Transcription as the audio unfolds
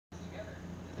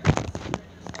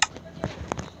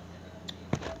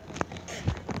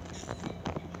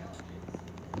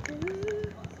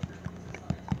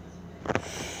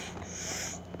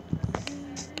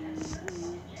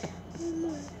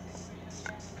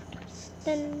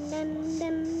Dun, dun,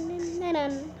 dun, dun, dun,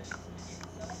 dun.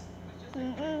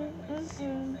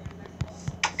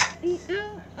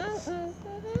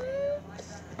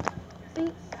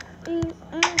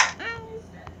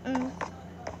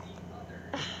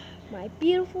 My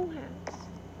beautiful house.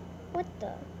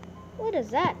 What is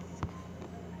that?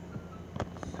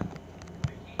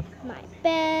 My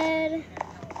bed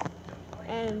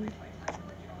and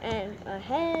a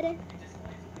head.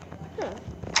 Huh.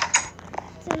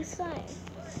 It's inside.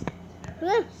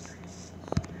 Huh.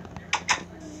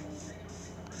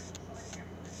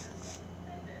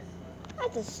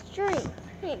 That's a string.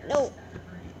 Hey, no.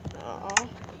 Aw.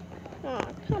 Aw,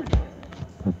 come on.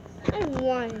 I don't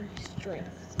want any strings.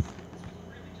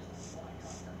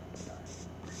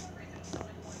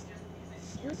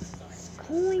 What's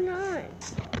going on?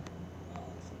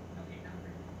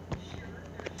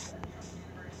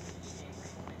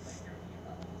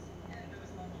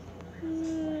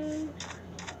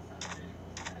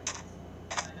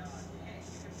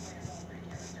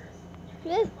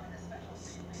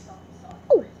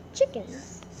 Oh,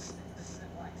 chickens.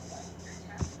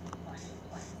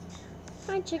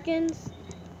 Hi, chickens.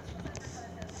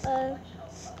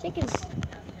 Chicken.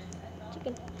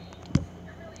 Chicken.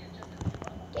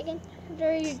 Chicken.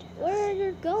 Where are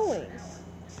you going?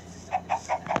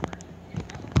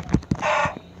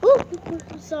 Oh,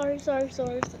 sorry,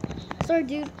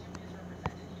 dude.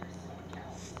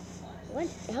 What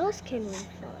else can we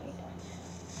find?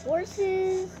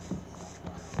 Horses.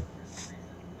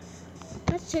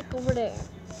 Let's check over there.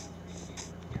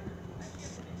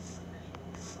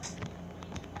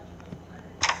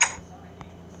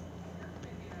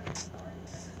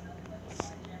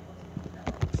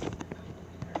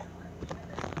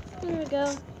 There we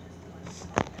go.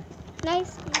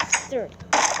 Nice and sturdy.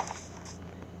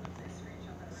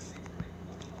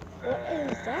 What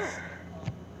is that?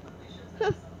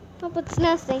 Huh. Hope it's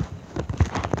nesting.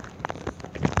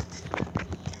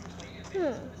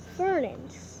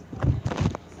 Furnace.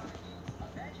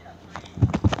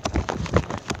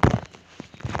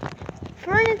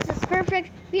 Furnace is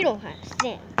perfect. We don't have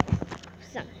sand.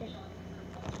 Something.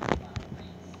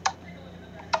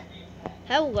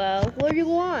 Hello. What do you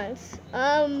want?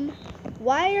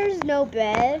 Why there's no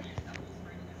bed?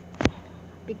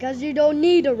 Because you don't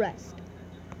need a rest.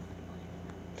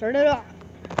 Turn it off.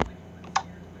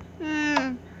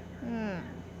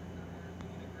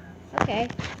 Okay.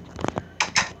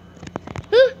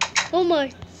 Oh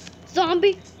my.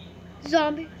 Zombie.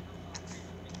 Zombie.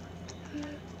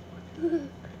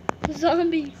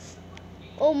 Zombie.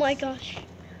 Oh my gosh.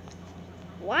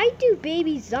 Why do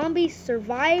baby zombies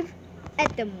survive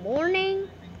at the morning?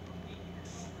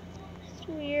 It's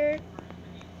weird.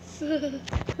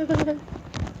 I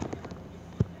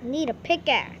need a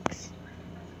pickaxe.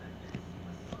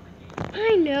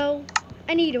 I know.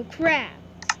 I need a craft.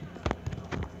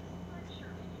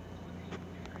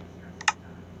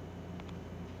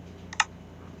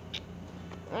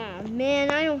 Oh man,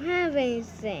 I don't have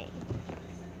anything.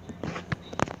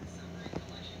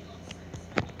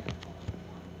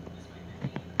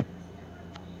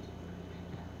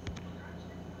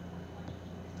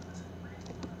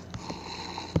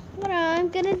 What I'm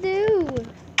gonna do?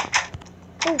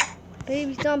 Oh,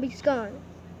 baby zombie's gone.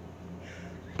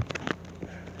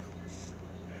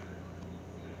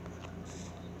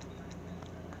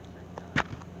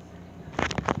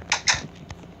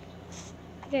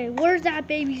 Okay, where's that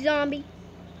baby zombie?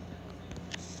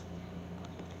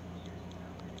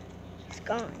 It's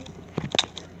gone.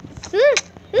 Sorry.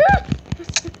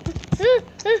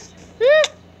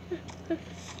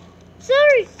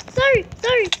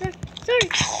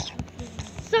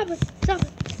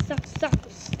 Stop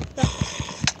it.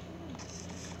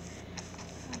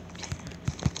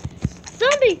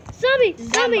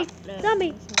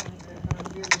 Zombie.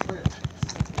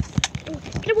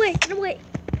 Get away.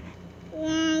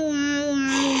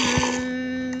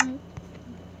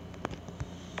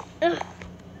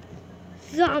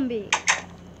 Zombie.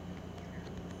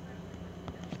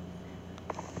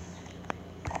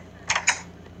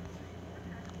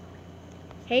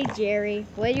 Hey Jerry,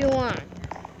 what do you want?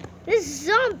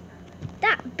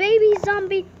 That baby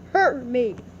zombie hurt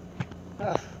me.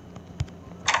 Ugh.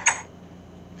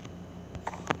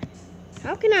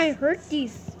 How can I hurt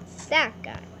that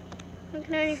guy? How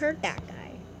can I hurt that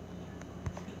guy?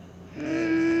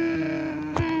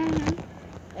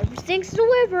 Everything's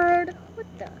delivered.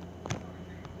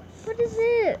 What is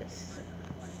this?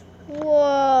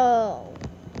 Whoa.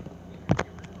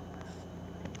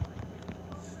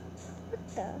 What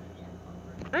the?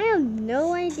 I have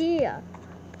no idea.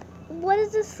 What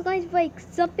is this like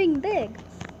something big?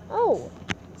 Oh,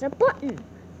 It's a button.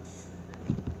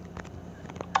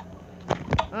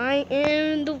 I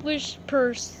am the wish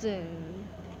person.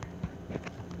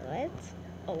 What?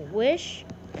 A wish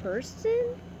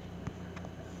person?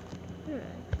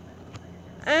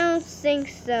 I don't think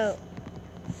so.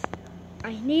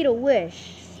 I need a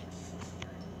wish.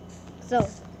 So,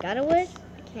 got a wish?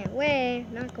 I can't wait.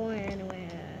 Not going anywhere.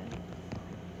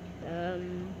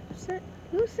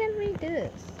 Who sent me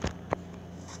this?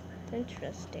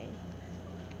 Interesting.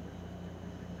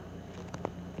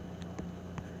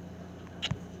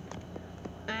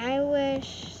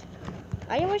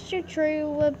 I wish your tree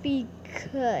would be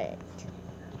cut.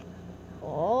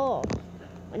 Oh,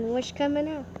 when wish coming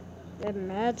out? The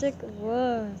magic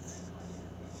was.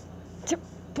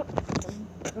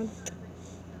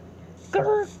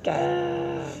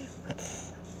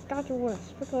 Got your wish.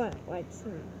 Look at like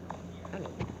I mean,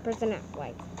 person out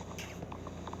like.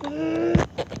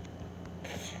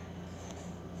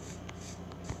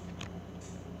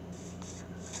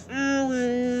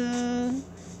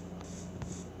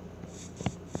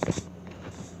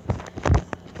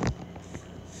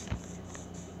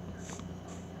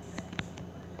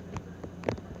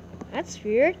 That's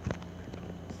weird.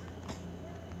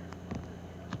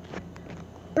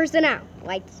 Person out.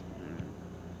 Lights.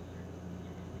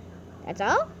 That's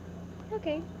all?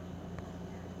 Okay.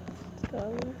 Let's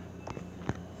go.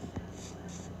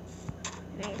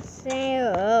 I say,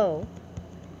 oh.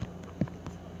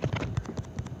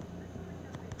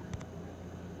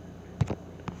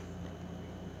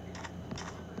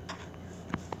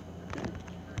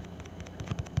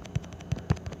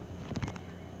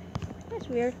 That's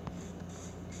weird.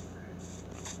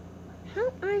 How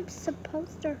I'm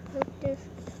supposed to hurt this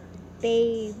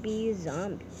baby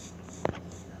zombie?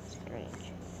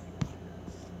 Strange.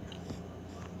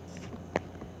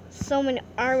 So many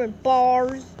iron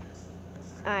bars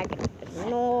I can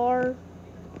ignore.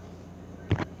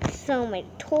 So many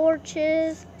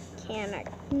torches. Can't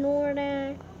ignore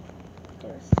that.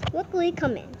 Just quickly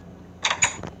come in.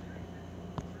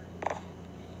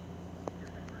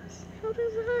 How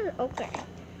does that? Okay.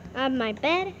 I have my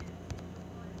bed.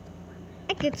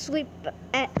 I could sleep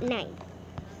at night.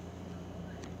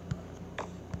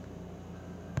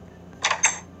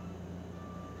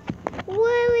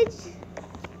 What would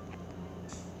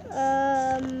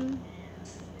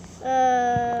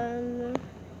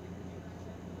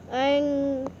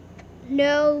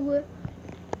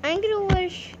I'm gonna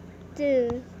wish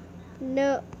to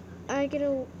no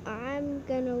I'm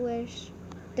gonna wish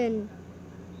the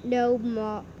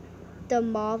the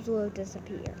mobs will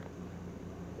disappear.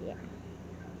 Yeah.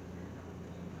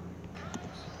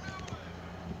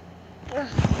 Ugh.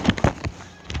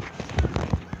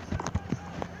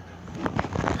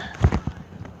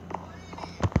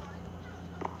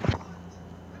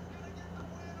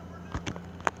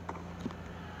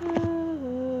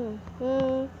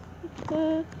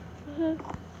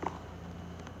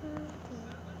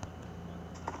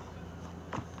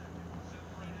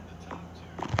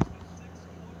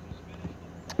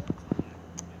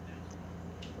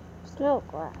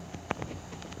 LokiCraft.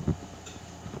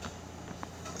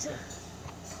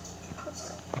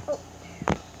 Oh.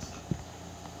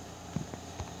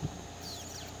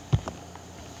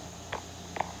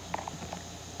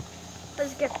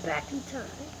 Let's get back in time.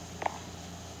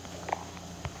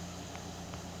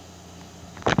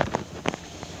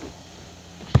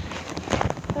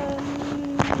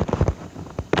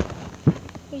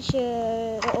 We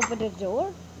should open the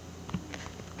door.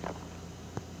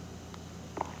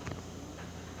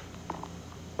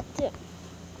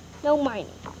 No mining.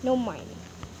 No mining.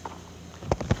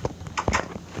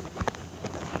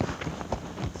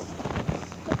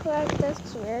 Look like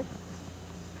that's weird.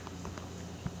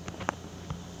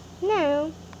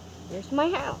 Now, here's my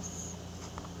house.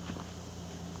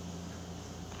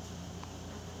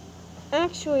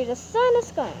 Actually, the sun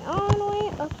is going all the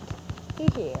way up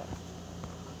to here.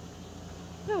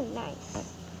 Oh,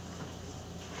 nice.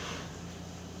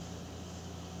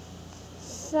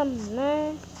 Some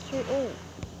nice tree.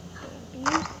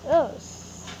 Oh,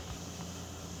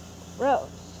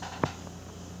 gross.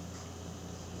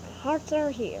 My hearts are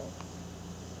here.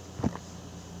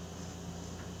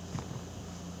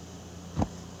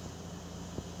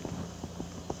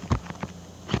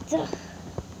 Duh.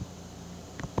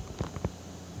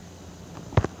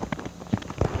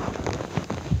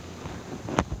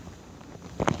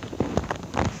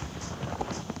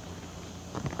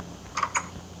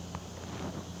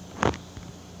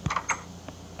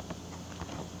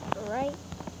 Right.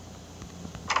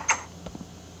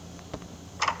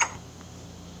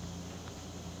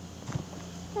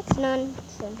 That's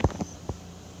nonsense.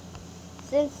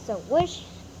 since the wish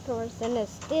person is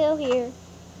still here.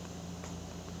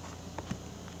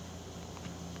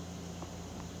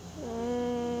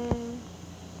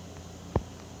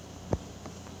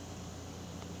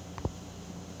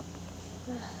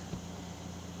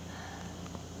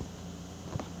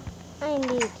 I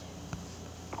need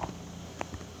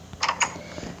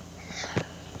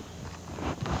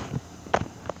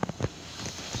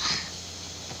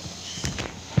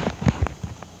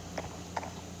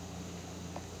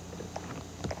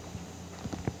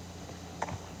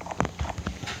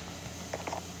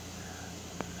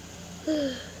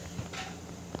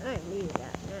I need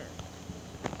that now.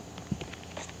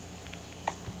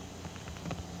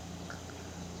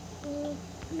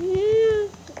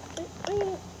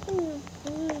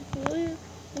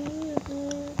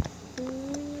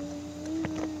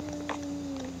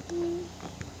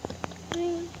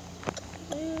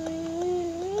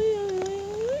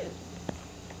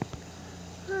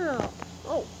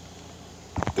 Oh,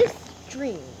 this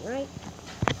dream, right?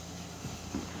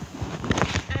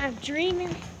 I'm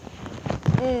dreaming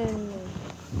in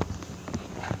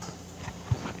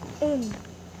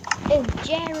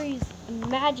Jerry's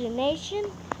imagination.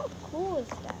 How cool is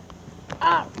that?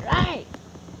 All right.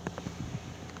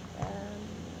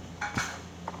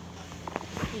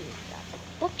 Let's see, we've got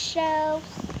bookshelves.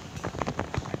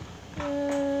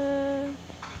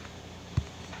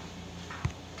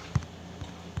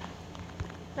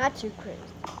 Not too crazy.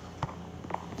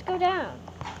 Let's go down.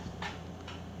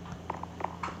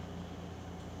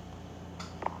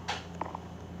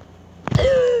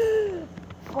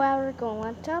 Flower go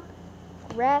on top.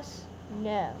 Grass,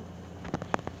 no.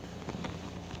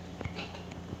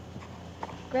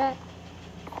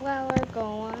 Flower go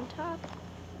on top.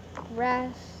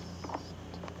 Grass,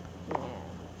 no.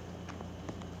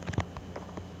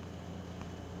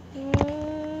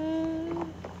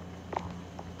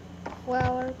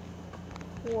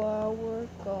 Flower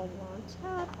go on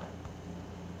top.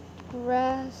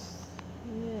 Grass,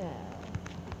 no.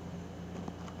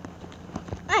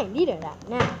 I needed that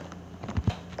now.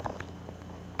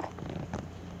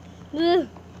 Ugh.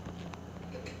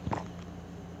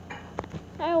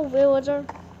 Hello, villager.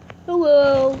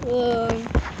 Hello.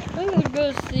 I'm gonna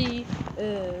go see.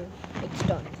 It's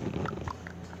done.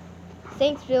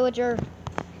 Thanks, villager.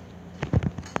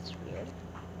 That's weird.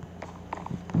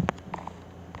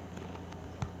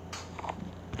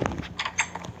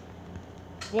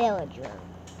 Villager.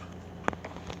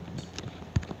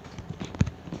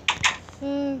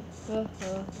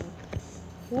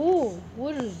 Oh,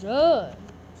 what is that?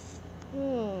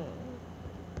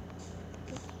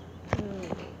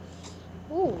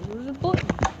 Oh, there's a button.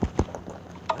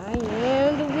 I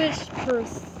am the wish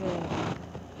person.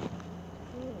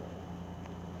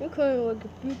 You're kind of like a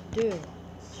big dude.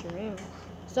 Sure am.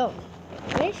 So,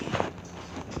 wish.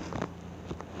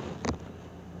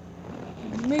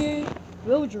 Me,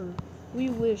 Roger, we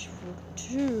wish for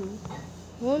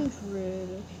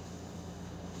 200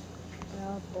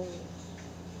 apples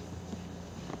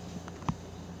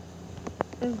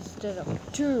instead of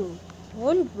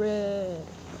 200.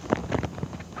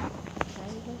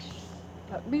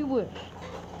 We wish.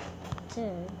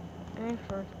 And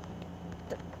for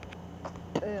the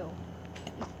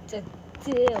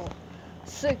deal.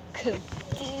 Sick of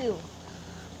deal.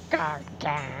 God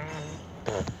damn.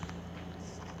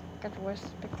 Got the worst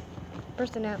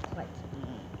person out like.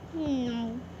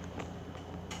 No.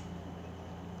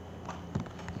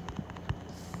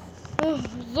 Oh,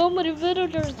 so many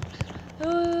villagers.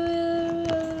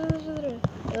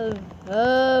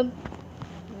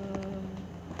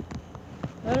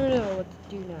 I don't know what to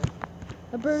do now.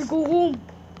 I better go home.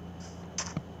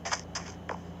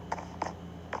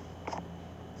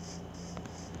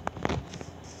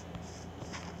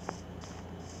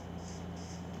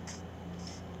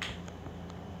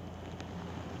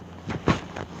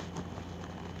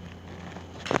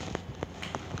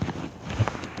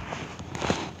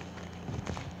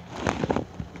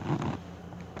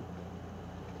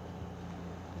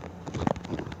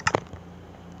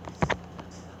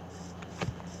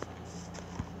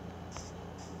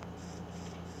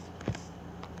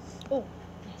 Oh,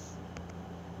 yes.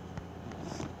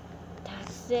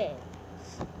 That's it.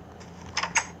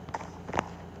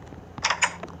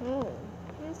 Oh,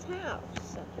 this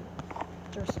house.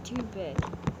 There's 2 beds.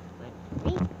 One for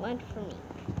me, one for me.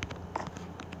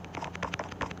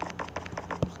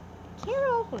 Can't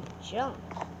all jump.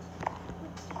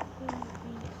 What's going on?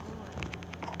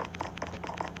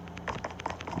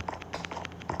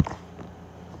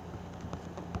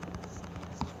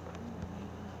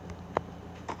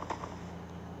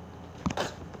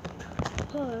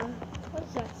 What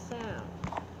is that sound?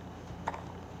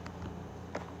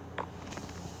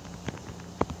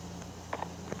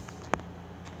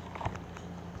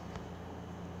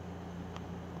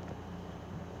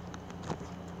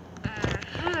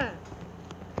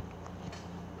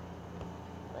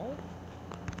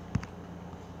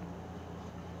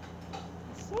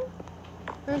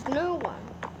 There's no one.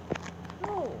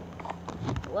 Oh.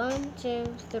 1, 2,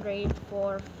 3,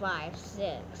 4, 5,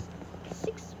 6.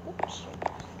 6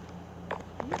 bookshelves.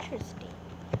 Interesting.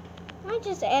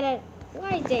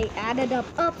 Why they added up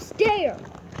upstairs?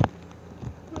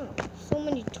 Oh, so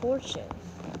many torches.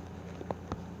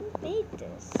 Who made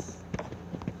this?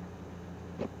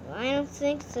 Well, I don't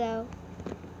think so.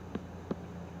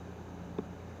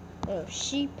 Little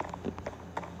sheep.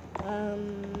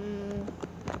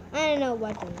 I don't know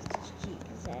what this sheep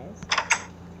says.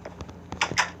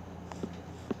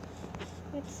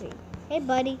 Let's see. Hey,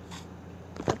 buddy.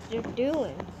 What you're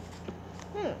doing?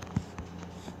 Huh.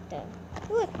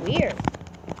 You look weird.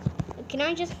 Can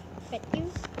I just pet you?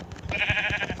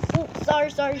 Oh, sorry,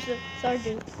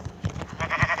 dude.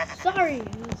 Sorry.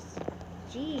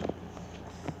 Jeez.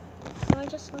 I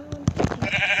just want to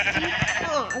pet you.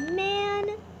 Aw, man.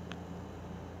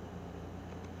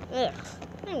 Ugh.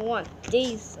 I don't want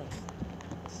these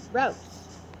things. Gross.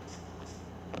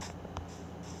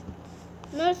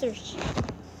 Another sheep.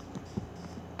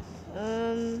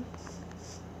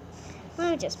 Let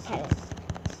me just pet it.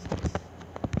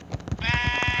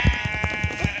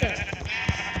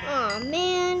 Aw,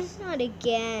 man, not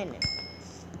again.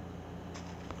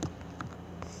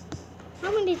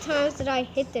 How many times did I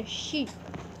hit the sheep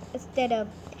instead of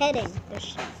petting the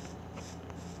sheep?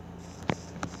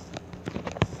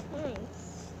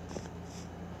 Nice.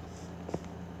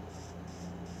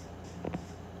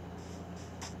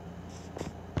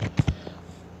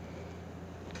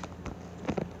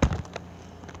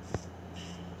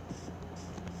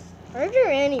 Are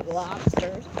there any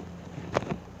lobsters?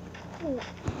 Ooh.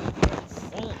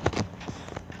 Insane.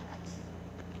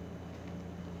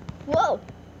 Whoa!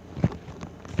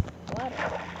 What?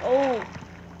 Oh.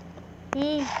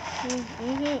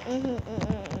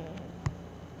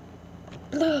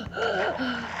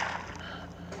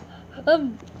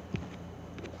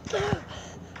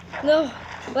 No,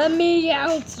 let me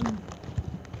out.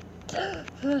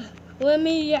 Let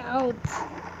me out.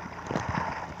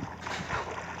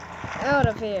 Out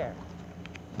of here.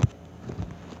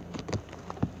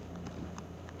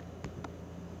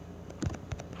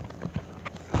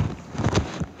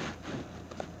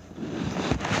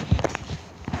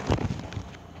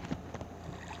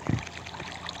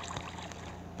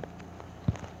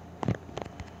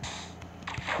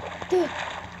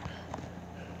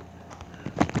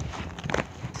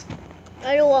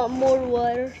 I don't want more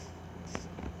water.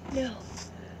 No.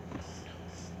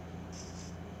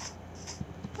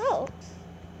 Oh.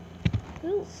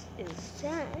 Who is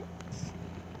that?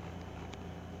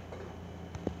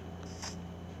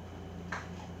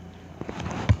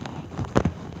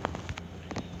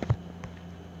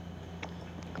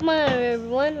 Come on,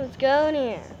 everyone. Let's go in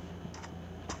here.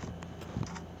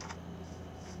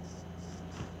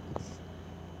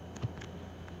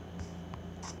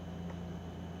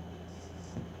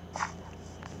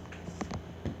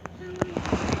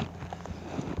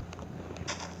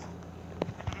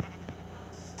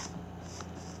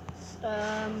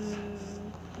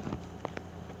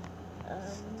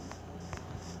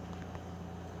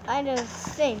 I don't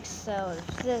think so.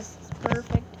 This is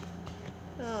perfect.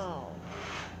 Oh.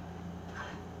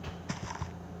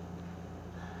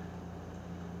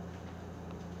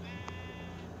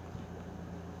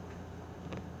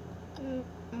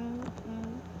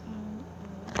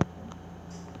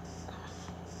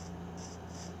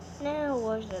 Now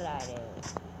what should I do?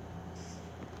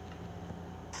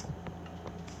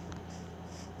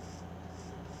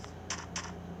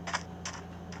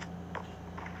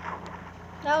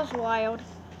 That was wild.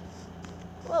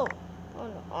 Whoa. Oh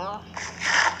no. Oh.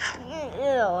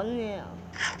 Ew, no.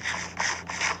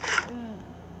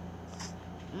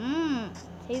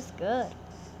 Tastes good.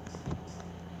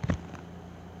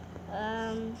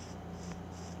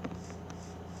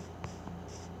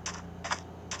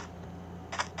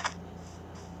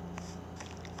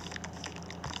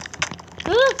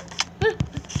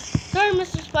 Sorry,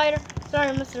 Mr. Spider.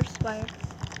 Sorry, Mr. Spider.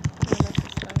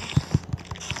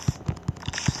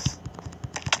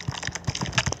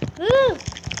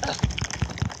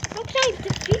 How can I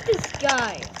defeat this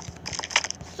guy?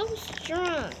 So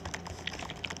strong.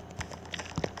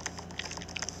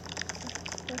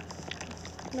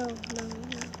 No.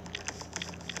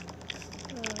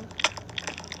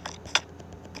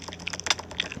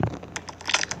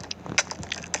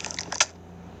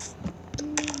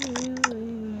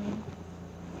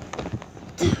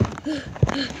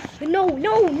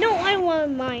 No, I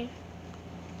want mine.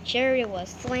 Cherry was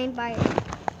slain by it.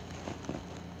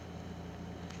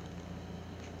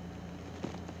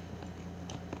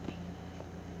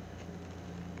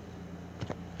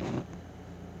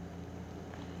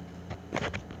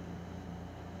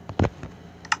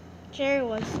 Sherry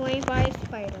was slain by a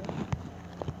spider.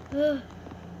 Ugh.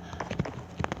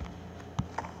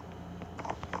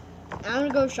 I'm gonna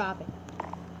go shopping.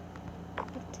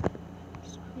 What?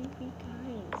 These creepy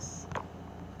guys.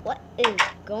 What is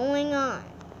going on?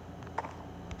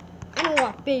 I don't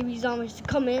want baby zombies to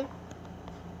come in.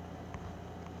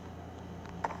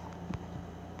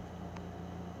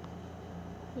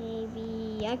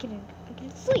 Maybe I can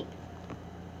sleep.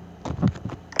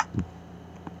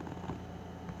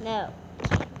 No.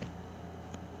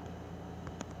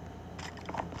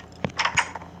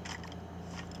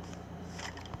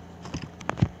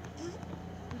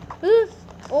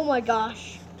 Oh my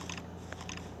gosh.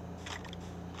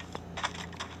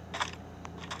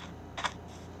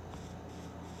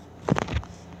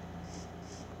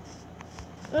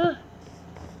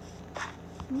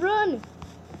 Run!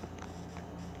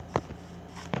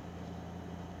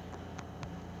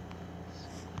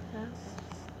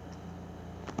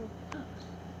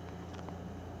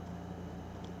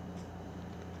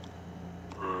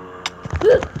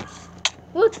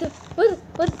 What?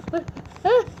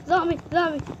 Zombie.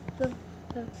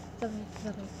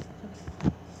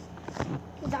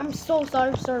 I'm so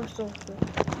sorry. Stop.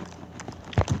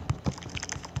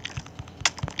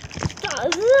 How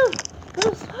am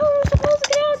I supposed to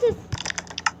get out of this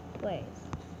place?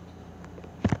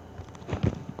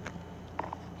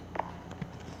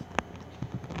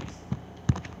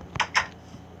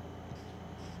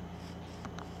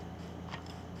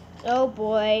 Oh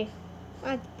boy.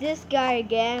 Not this guy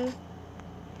again.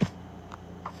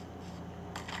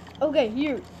 Okay,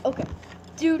 you. Okay.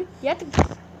 Dude, you have to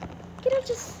get out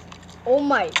just. Oh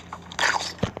my.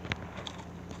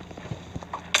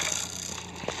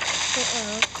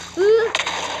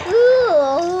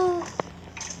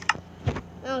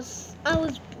 I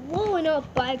was blown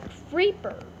up by a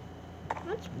creeper.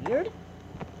 That's weird.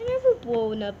 I never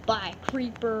blown up by a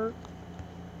creeper.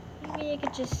 Maybe I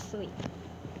could just sleep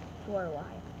for a while.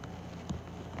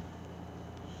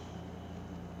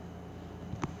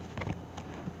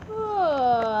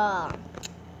 Oh.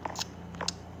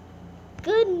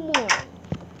 Good morning.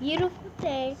 Beautiful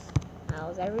day.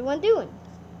 How's everyone doing?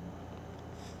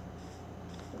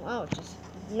 Wow, just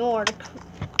ignore the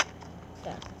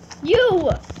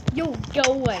You, go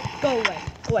away.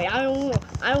 I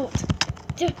don't.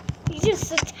 He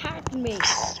just attacked me.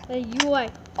 You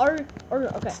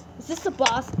okay. Is this the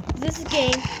boss? Is this a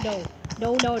game?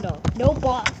 No. No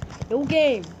boss. No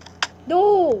game.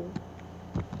 No.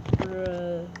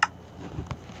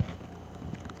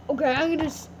 Okay, I'm gonna.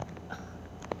 How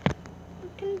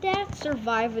can that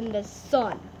survive in the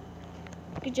sun?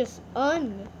 I could just survive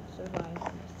in the sun.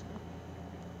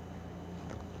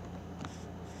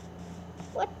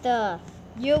 What the?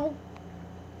 You?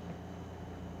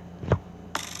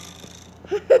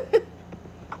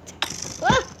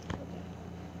 Ah!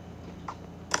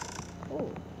 Oh,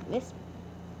 missed me.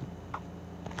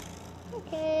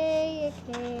 Okay.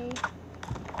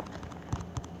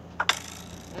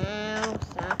 Ow,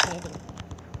 stop hitting.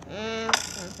 Ow,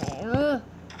 stop hitting.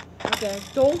 Okay,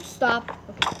 don't stop.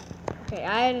 Okay,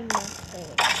 I didn't say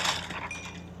it.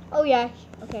 Oh yeah,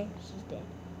 okay, she's dead.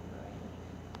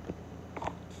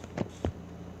 Alright.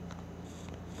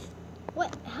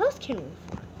 What else can we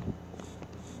find?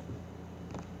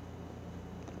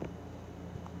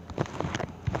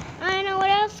 I don't know, what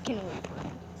else can we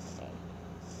find? Okay.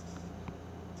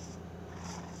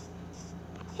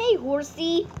 Hey,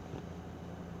 horsey.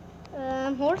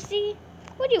 Horsey,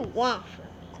 what do you want from me?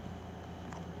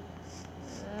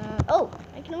 Oh,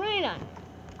 I can ride on it.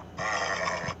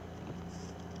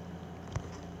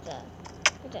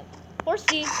 What's that?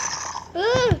 Horsey.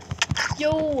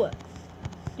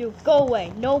 You go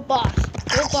away. No boss.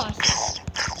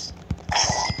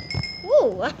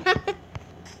 Woo.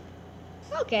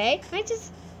 Okay, I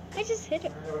just hit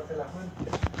it.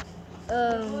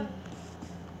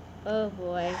 Oh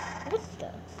boy. What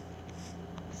the?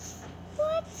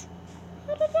 What?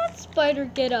 How did that spider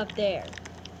get up there?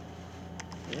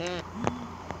 Nah.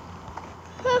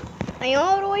 Huh. Are you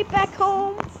all the way back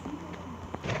home?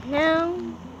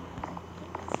 No.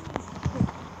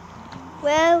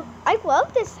 Well, I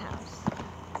love this house.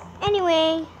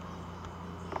 Anyway.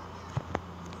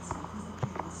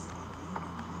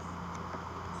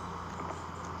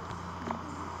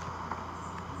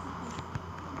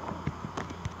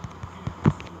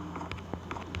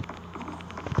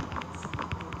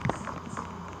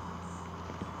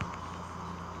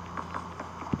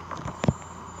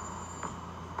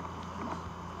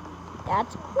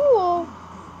 That's cool.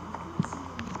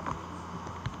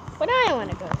 But I want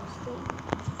to go to sleep.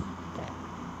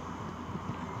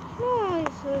 No, I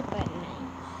sleep at night.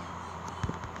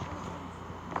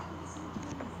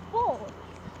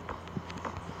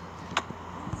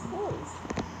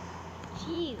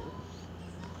 Ew.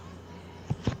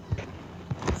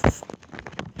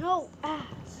 No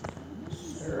ass.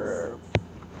 Sir.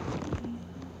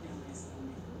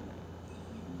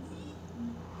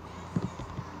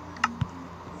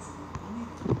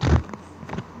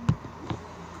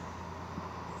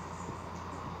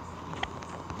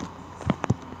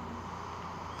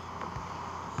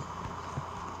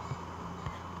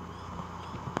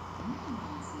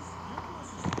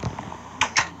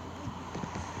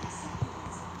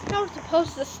 I was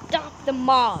supposed to stop the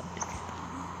mobs.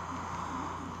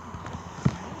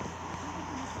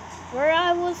 Where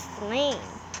I was slain.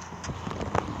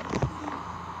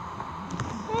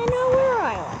 I know where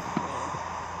I was slain.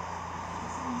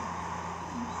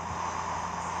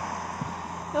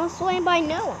 I was slain by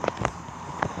no one.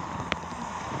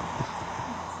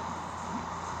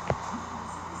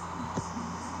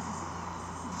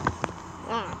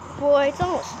 Ah, boy, it's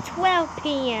almost 12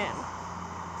 p.m.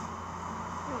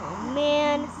 Oh,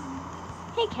 man.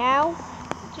 Hey, cow.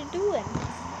 What you doing?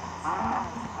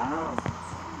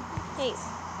 Hey.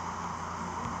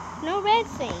 No red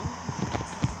thing.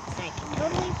 I can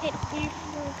totally hit you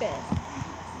for good.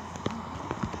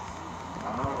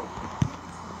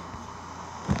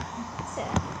 What's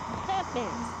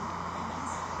happening?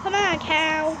 Come on,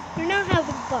 cow. You're not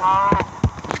having fun.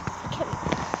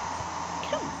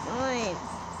 Come on.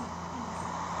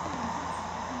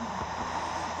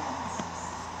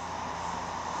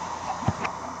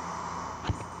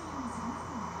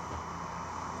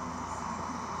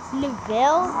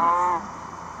 Newville?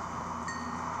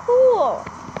 Cool.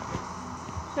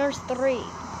 There's 3.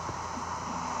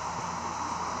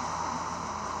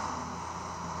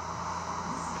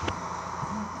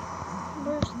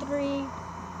 There's 3.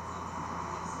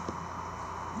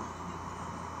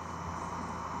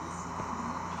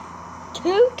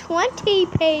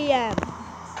 $2:20 p.m.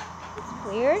 That's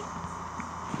weird.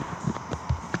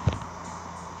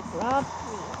 Rob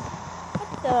 3. What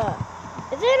the?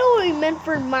 Is it only meant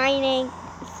for mining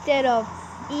instead of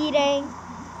eating?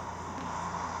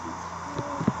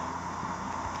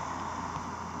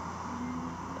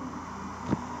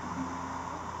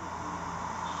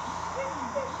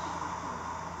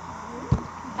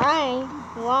 I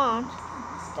want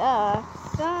the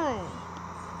sun.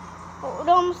 Oh, it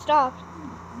almost stopped.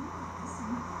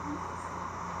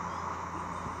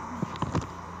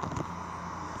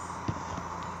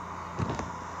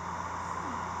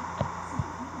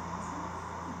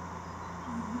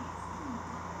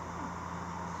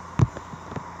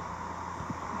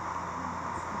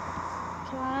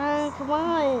 Come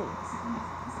on.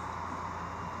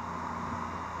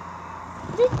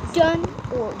 Is it done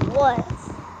or what?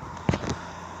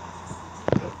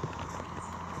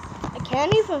 I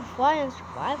can't even fly in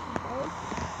survival mode.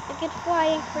 I can fly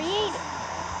in creative.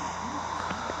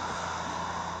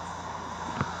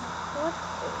 What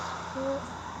is this?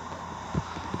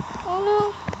 Oh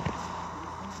no.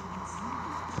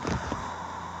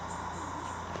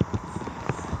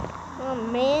 Oh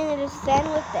man, it is sent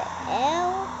with the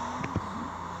L.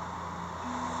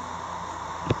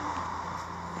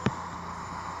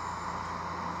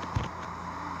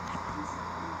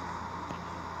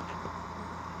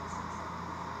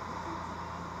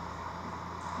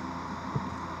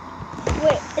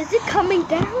 Wait, is it coming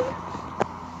down?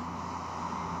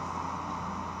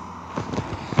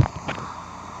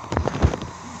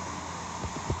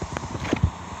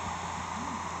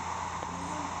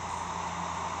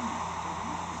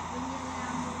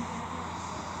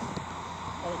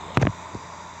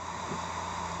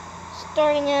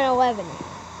 Starting at 11 a.m.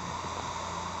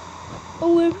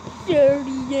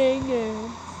 11:30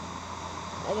 a.m.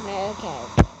 Okay.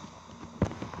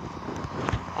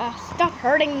 Stop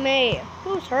hurting me.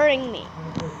 Who's hurting me?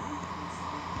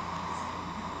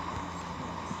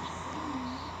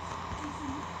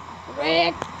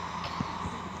 Rick.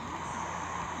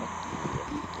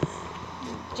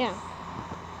 Jump.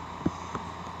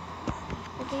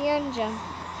 Look at you jump.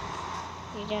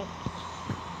 You jump.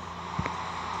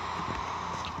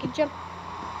 You can jump.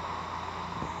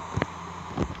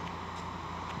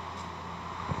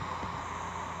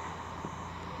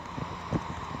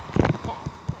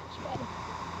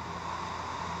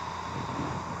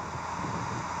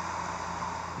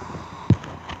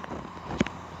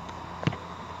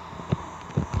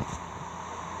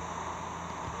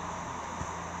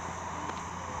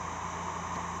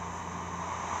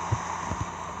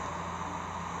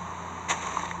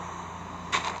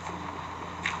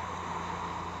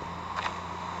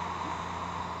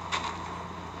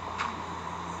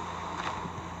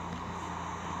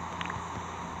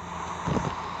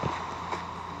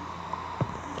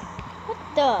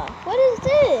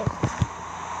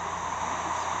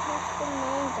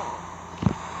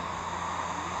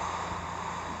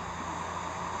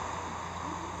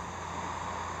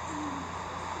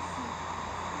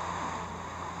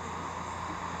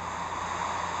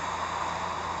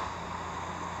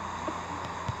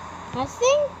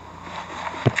 Nothing?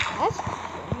 That's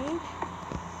strange.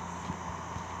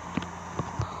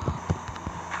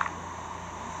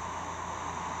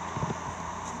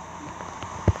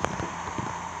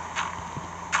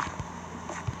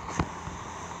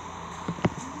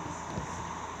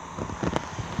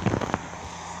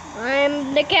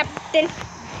 I'm the captain.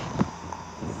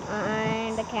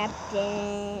 I'm the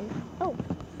captain. Oh.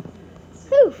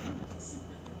 Phew.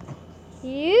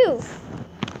 Phew.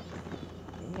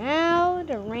 Now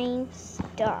the rain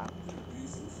stopped.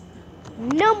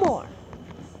 No more.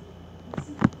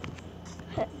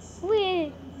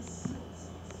 We.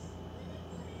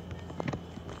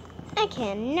 I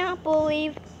cannot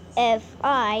believe if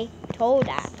I told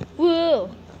that. Whoa.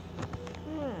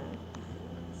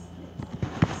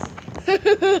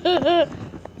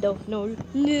 No, no,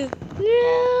 no,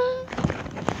 no.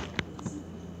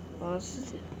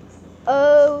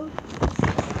 Oh,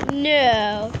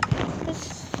 no. The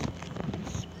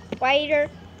spider.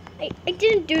 I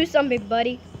didn't do something,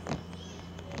 buddy.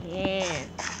 Yeah.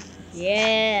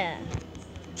 Yeah.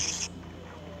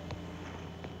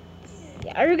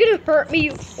 Yeah, are you gonna hurt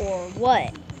me or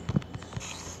what?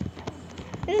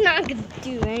 It's not gonna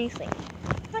do anything.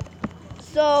 What?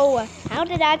 So, how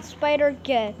did that spider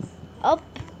get up?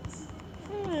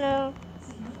 I don't know.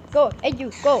 Go, hey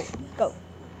you, go, go.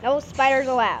 No spiders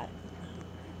allowed.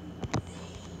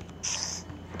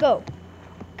 Go,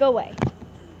 go away.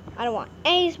 I don't want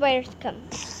any spiders to come.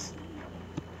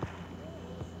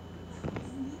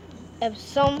 If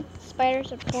some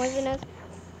spiders are poisonous,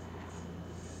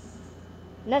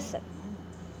 listen.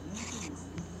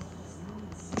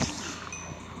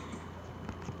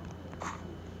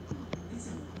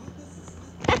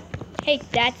 Take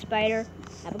that, spider.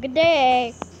 Have a good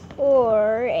day.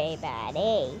 Or a bad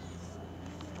day.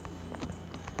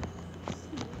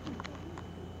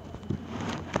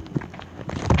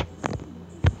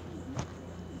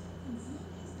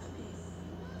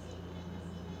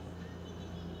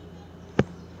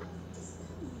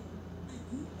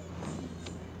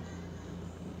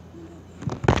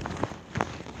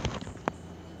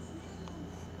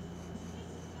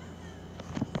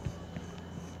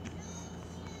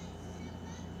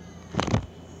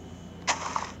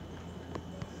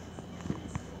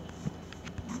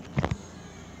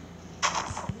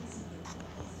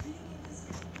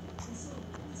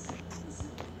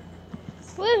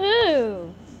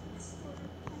 Woohoo!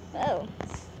 Oh.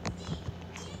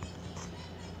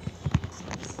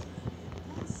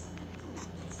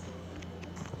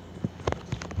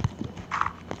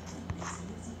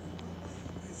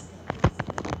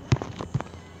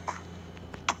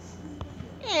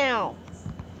 Ow.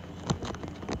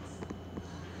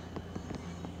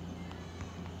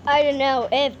 I don't know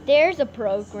if there's a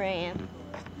program.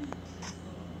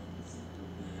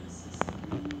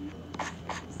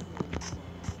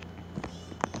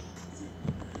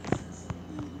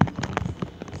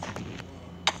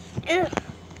 Ugh.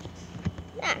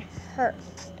 That hurt.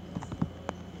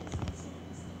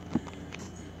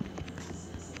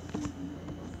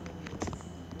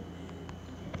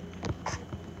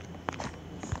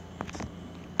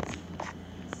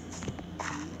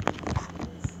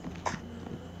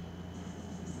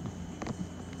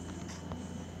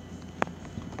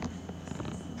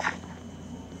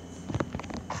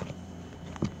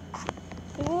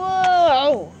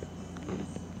 Whoa!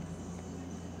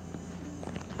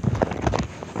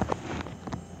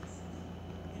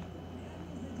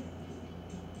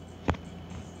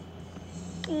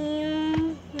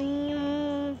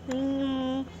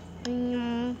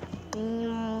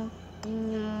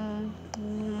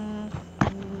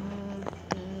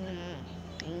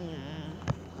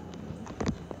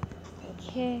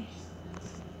 Okay.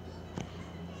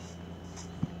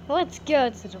 Let's go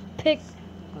to the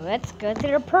Let's go to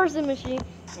the person machine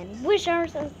and wish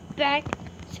ourselves back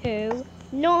to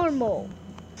normal.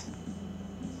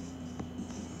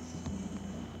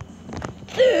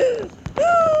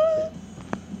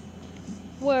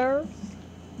 Where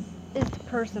is the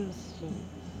person machine?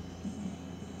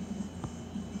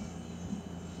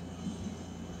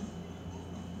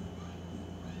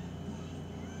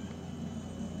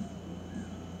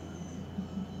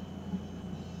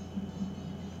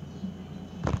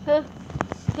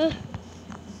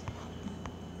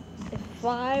 If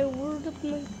I were to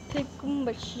pick a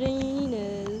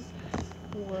machinist,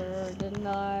 where did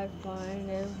I find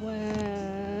it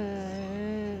when?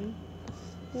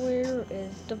 Where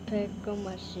is the pickle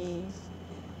machine?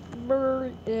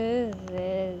 Where is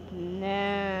it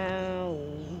now?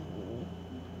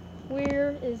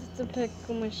 Where is the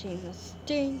pickle machine? The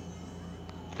sting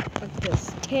of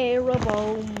this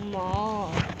terrible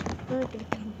mob. We're gonna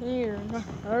come. here to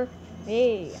hurt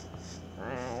me.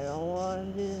 I don't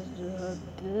want this to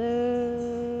happen.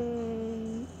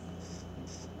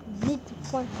 Need to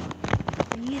find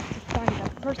a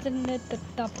person at the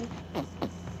double.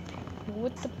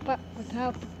 What the fuck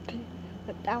without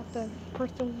the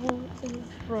person who is in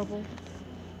trouble.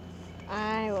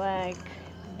 I like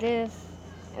this,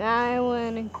 and I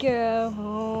wanna go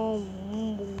home.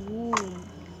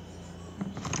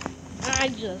 I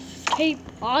just keep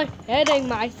on hitting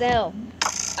myself.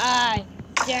 I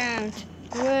don't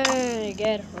wanna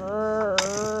get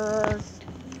hurt.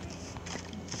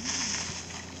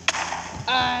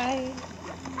 I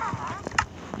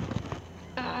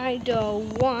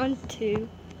don't want to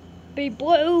be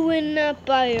blown up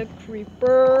by a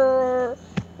creeper.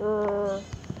 If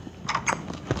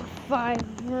I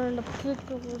were the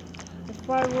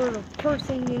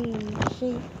person in the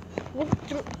machine, what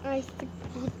do I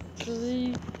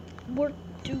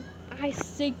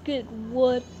think it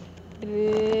would be?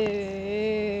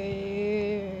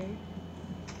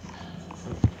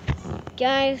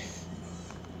 Guys,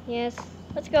 yes,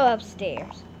 let's go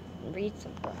upstairs and read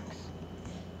some books.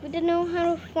 We didn't know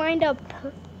how to find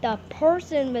the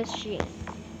person machine.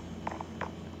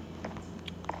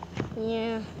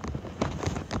 Yeah.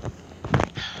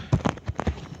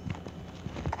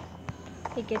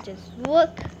 We could just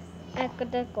look at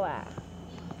the glass.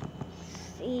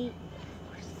 See,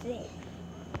 we're safe.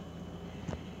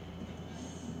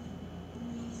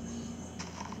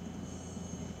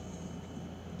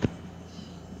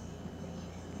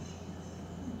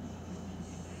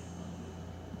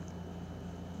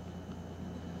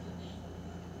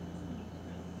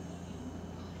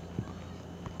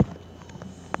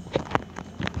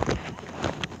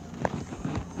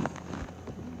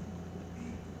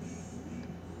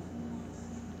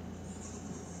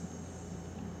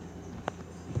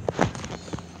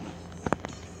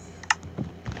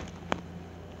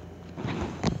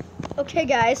 Okay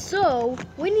guys, so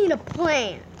we need a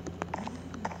plan.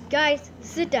 Guys,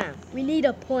 sit down. We need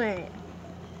a plan.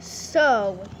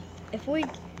 So, if we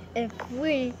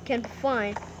can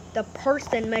find the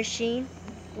person machine,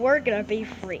 we're gonna be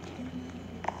free.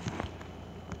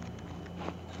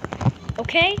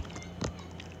 Okay?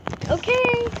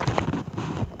 Okay.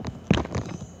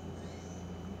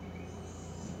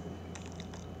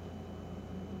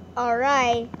 All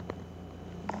right.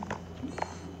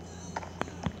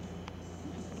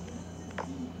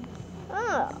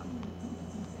 Oh.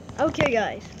 Okay,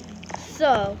 guys.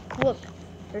 So, look,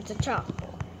 there's a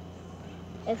chalkboard.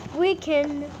 If we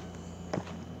can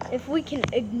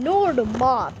ignore the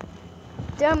mob,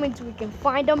 that means we can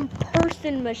find a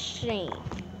person machine.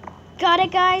 Got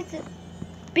it, guys?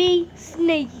 Be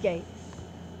sneaky.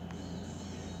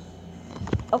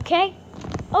 Okay?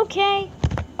 Okay.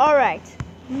 All right.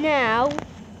 Now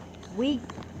we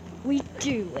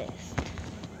do this.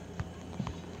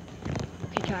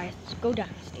 Okay, guys, let's go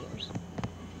downstairs.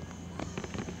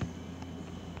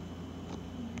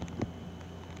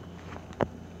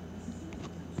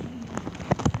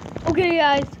 Okay,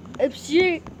 guys,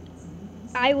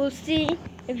 I will see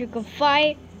if you can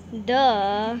find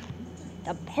the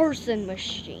person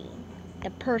machine. The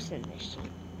person machine.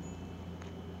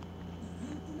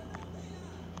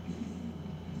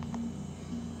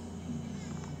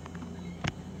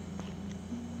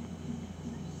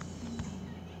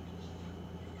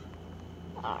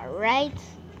 Alright.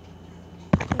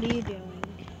 What are you doing?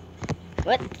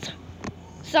 What?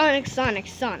 Sonic.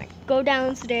 Go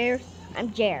downstairs.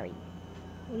 I'm Jerry.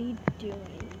 What are you doing?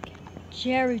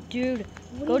 Jerry, dude.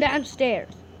 Go downstairs.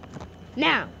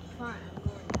 Now. Fine, I'm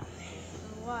going downstairs.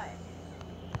 For what?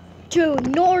 To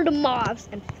ignore the mobs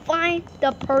and find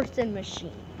the person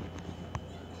machine.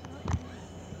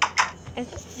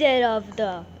 Instead of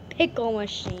the pickle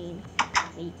machine.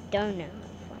 We don't know how to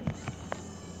find it.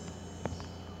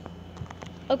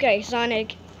 Okay,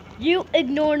 Sonic. You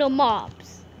ignore the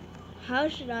mobs. How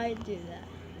should I do that?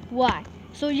 Why?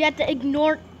 So you have to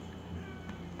ignore...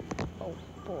 Oh,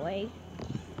 boy.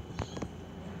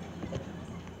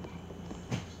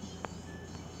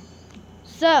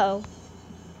 So,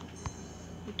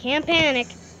 you can't panic.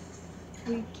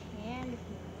 We can.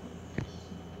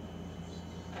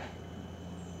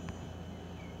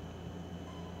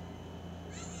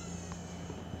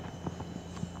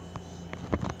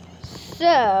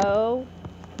 So,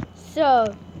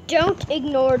 don't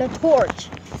ignore the torch,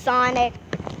 Sonic.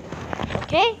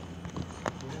 Okay?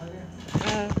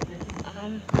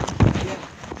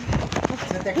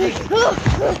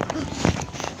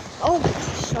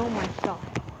 Oh my God.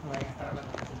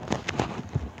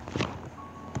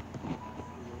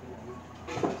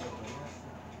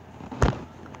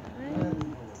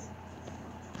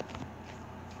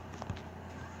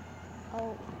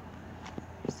 Oh.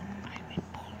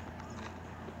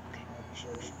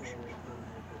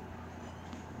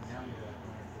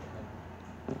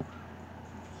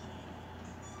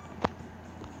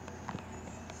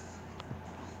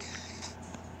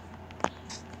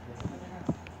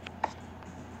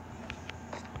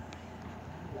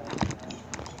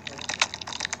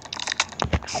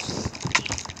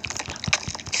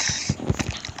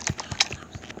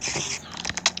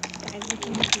 Guys, we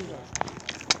can do this.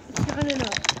 It's not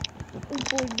enough. Oh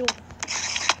boy, no.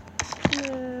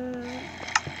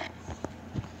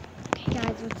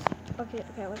 Okay,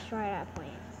 guys, let's try that plan.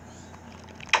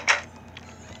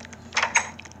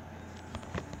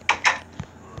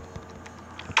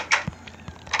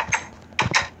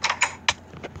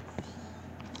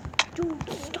 Dude,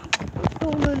 stop.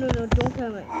 No, don't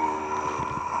come in.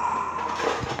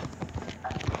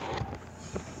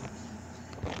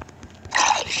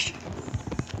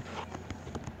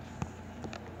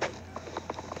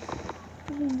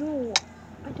 Oh no,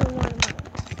 I don't want to.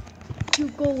 You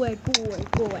go away.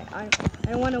 I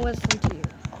don't want to listen to you.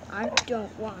 I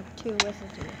don't want to listen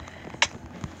to you.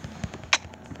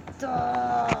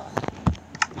 Duh.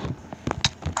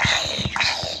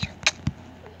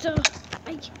 Duh. I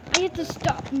have to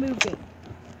stop moving.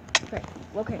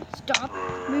 Okay, stop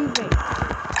moving.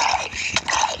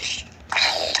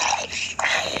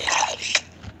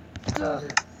 Duh.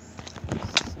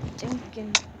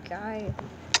 Stinking guy.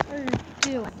 What are you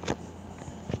doing?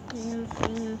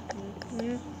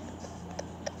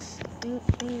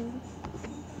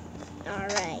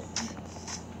 Alright.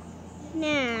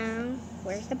 Now,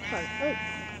 where's the part? Oh.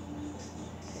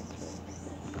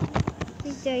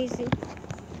 Hey, Daisy.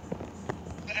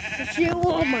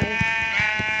 Oh my.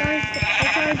 I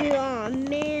tried to do. Oh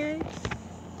man.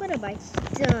 What have I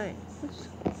done?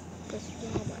 What's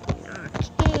wrong with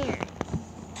me?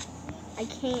 I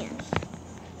can't.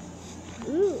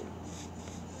 Ooh.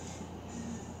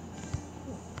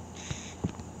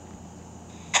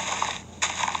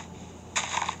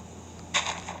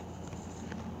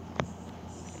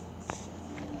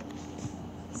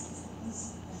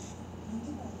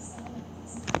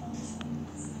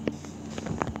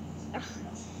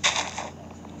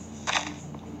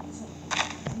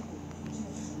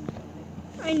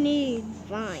 I need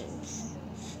vines.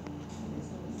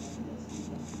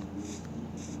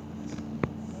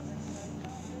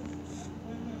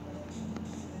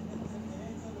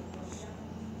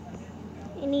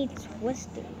 I need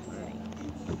twisted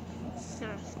vines.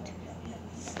 Fast.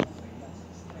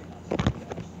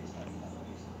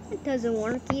 It doesn't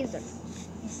work either.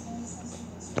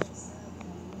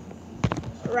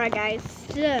 Right, guys.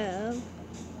 So,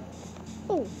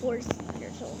 oh, horse.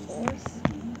 There's a horse.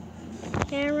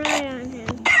 Can't ride on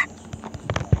him.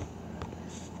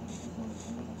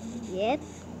 Yep.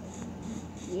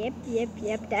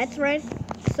 That's right.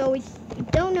 So we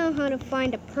don't know how to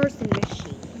find a person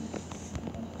machine.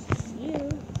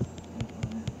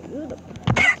 You the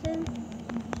person?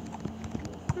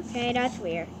 Okay, that's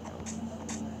weird.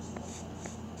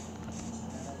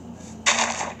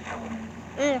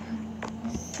 Ugh,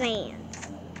 sand.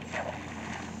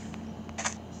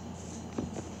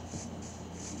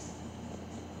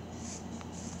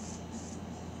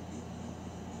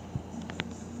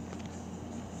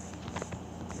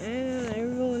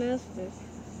 Everyone else does.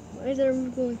 Why is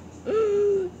everyone going?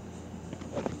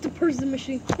 The person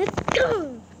machine. Let's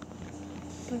go!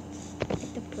 But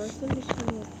if the person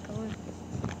machine was gone,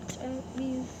 that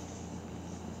means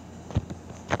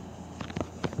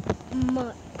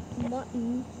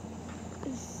mutton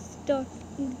is stuck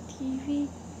in the TV.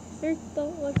 Or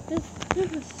thought like this.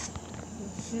 The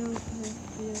sound of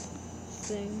this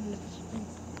thing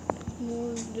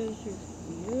more delicious.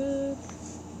 Yes.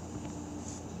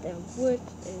 The wood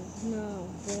is now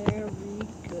very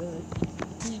good.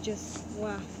 You just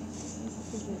splash.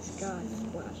 You just got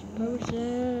splash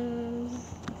potions.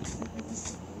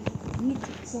 You need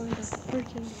to find a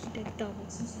person that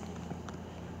doubles.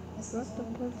 Drop the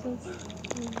person.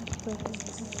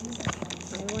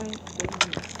 I like this.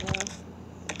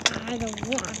 I don't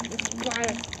want this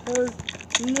spider hurt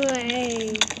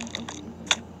me.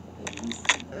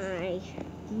 I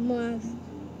must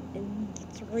in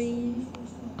 3.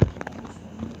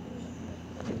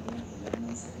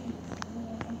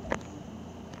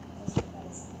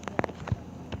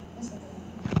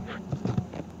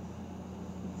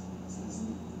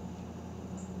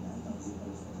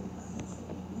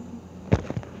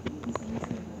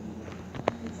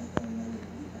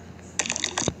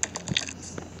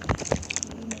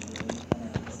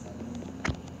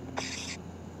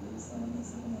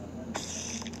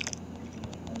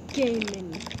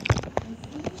 Gaming.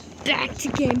 back to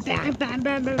game. Bam, bam,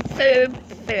 bam, bam.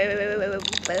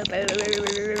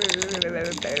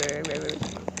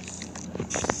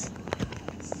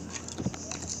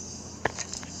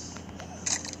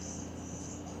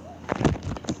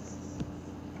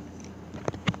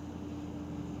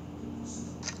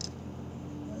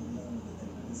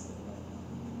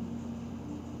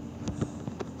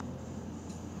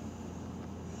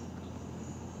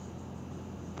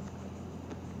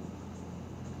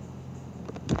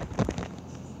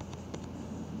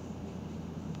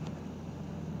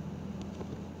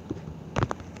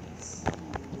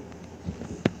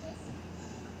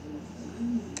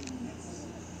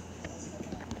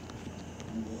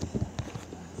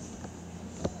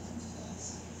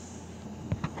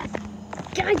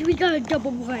 Guys, we got a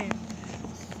double plan.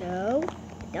 So,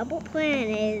 double plan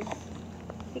is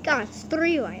we got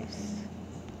 3 lives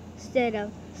instead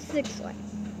of 6 lives.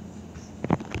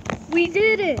 We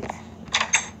did it!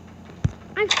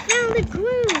 I found the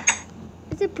clue!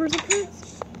 Is it person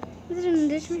prints? Is it in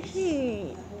this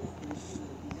machine?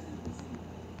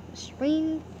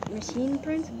 Machine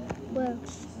prints? Well,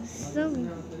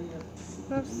 someone.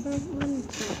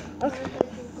 Okay.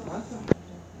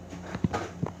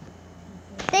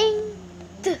 Ding!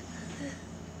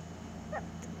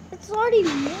 It's already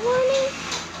morning?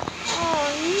 Oh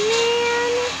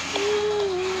man!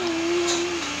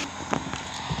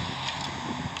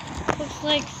 Looks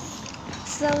like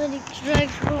somebody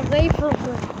dragged a vapor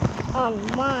on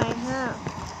my house.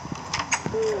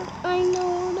 I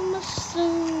know the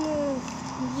machine is.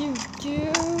 You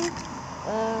do?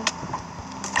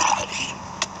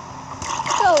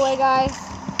 Go away, guys.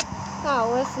 Not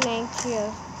listening to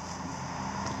you.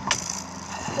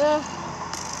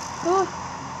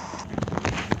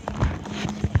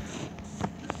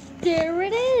 There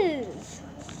it is!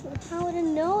 How would I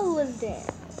know it was there?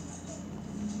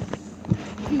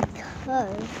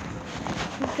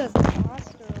 Because the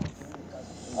monsters.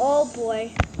 Oh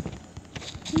boy.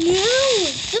 No!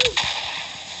 Don't.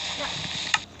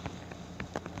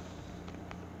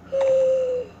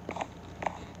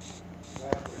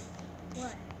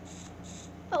 What?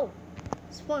 Oh,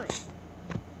 it's fine.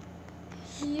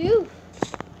 You.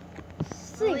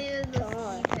 Thank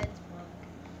God.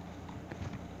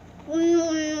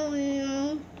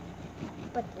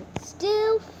 But it's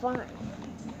still fine.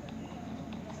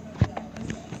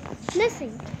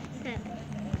 Nothing happened.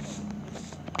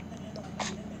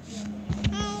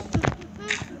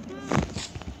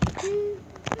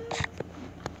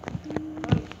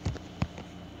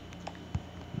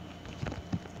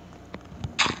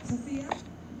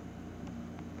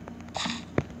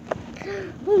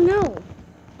 Oh no!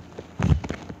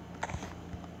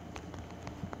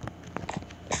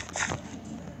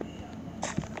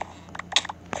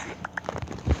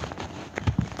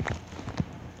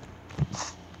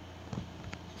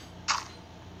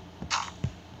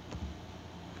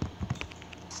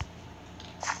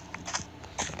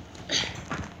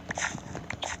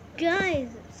 Guys,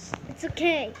 it's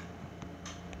okay.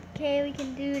 Okay, we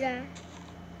can do that.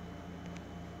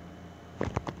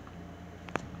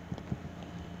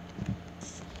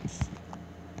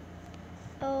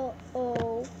 Oh.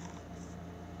 Oh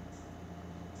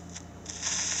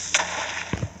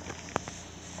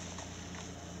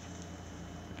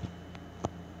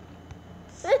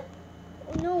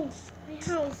no, my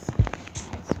house.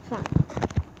 It's fine.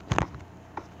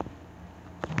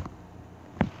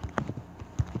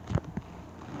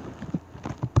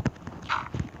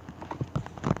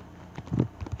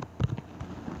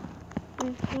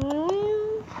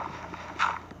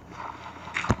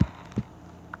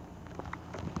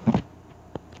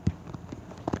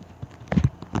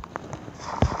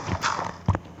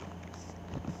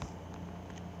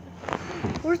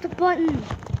 Where's the button?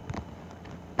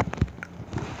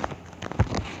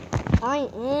 I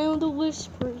am the wish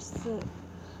person.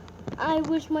 I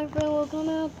wish my friend would come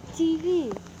out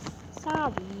TV.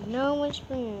 Sorry, no wish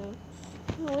for you.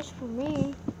 No wish for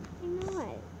me. Why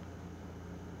not?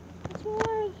 That's what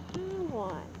I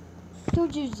want.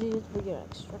 Don't use these for your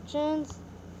instructions.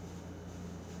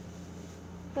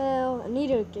 Well, I need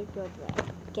to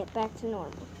get back to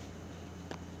normal.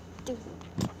 Do.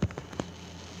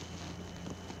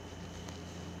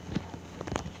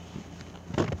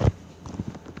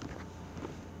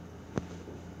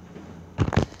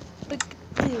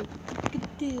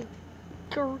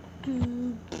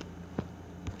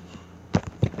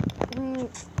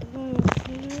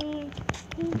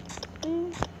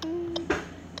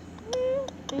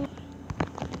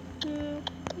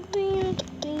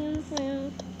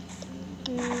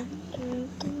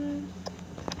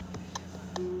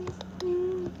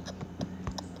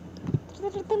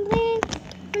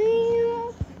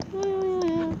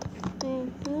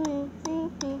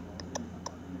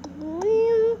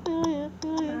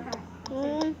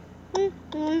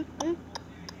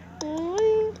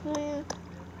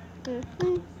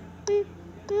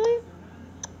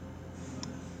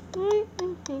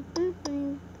 Mm-hmm.